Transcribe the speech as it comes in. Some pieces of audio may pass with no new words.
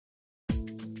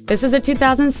This is a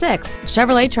 2006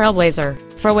 Chevrolet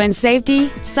TrailBlazer for when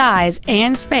safety, size,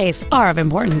 and space are of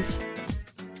importance.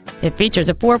 It features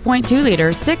a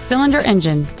 4.2-liter six-cylinder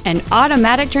engine, an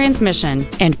automatic transmission,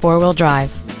 and four-wheel drive.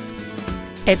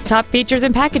 Its top features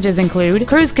and packages include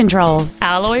cruise control,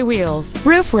 alloy wheels,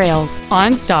 roof rails,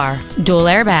 OnStar, dual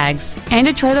airbags, and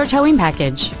a trailer towing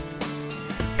package.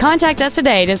 Contact us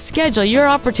today to schedule your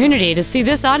opportunity to see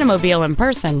this automobile in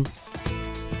person.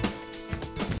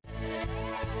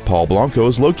 Paul Blanco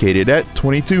is located at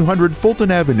 2200 Fulton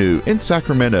Avenue in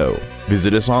Sacramento.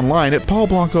 Visit us online at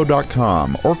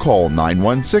paulblanco.com or call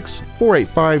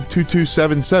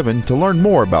 916-485-2277 to learn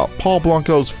more about Paul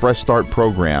Blanco's Fresh Start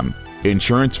program,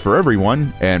 insurance for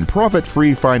everyone, and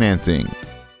profit-free financing.